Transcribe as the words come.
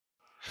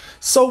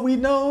So we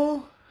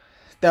know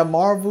that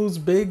Marvel's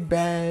big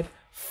bad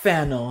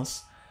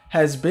Thanos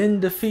has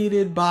been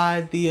defeated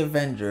by the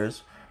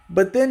Avengers.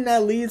 But then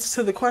that leads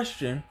to the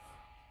question,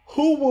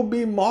 who will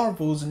be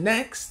Marvel's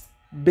next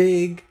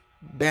big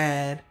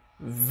bad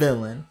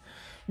villain?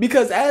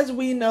 Because as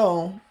we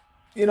know,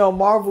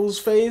 Marvel's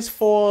Phase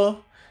 4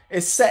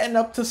 is setting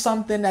up to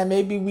something that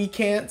maybe we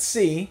can't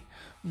see,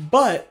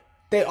 but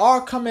they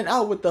are coming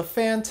out with the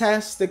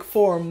Fantastic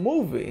Four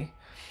movie.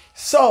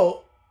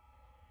 So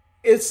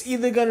it's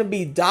either going to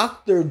be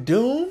Doctor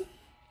Doom,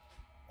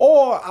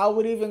 or I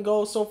would even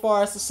go so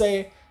far as to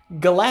say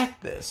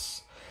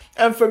Galactus.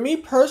 And for me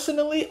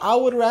personally, I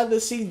would rather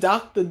see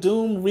Doctor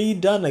Doom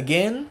redone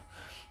again.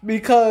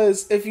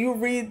 Because if you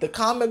read the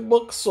comic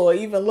books or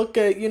even look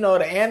at,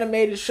 the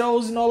animated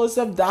shows and all this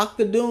stuff,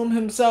 Doctor Doom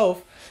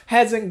himself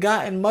hasn't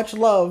gotten much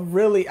love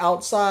really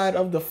outside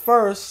of the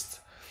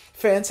first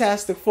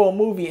Fantastic Four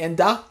movie. And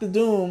Doctor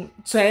Doom,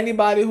 to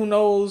anybody who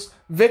knows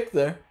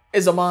Victor,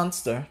 is a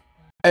monster.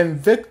 And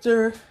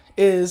Victor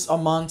is a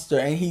monster,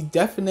 and he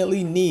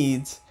definitely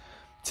needs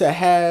to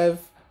have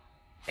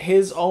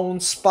his own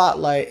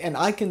spotlight, and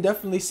I can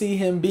definitely see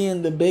him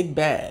being the big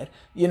bad.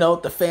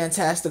 The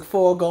Fantastic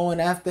Four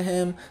going after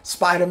him,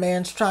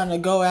 Spider-Man's trying to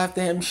go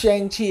after him,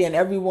 Shang-Chi, and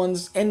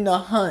everyone's in the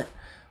hunt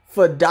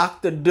for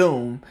Doctor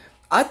Doom.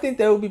 I think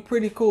that would be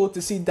pretty cool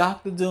to see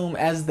Doctor Doom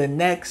as the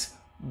next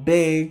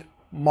big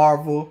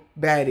Marvel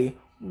baddie.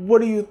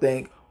 What do you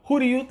think? Who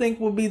do you think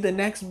will be the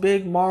next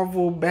big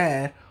Marvel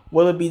bad?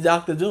 Will it be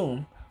Doctor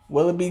Doom?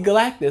 Will it be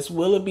Galactus?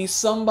 Will it be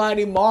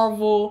somebody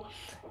Marvel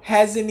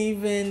hasn't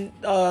even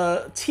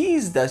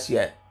teased us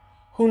yet?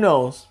 Who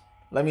knows?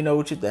 Let me know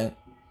what you think.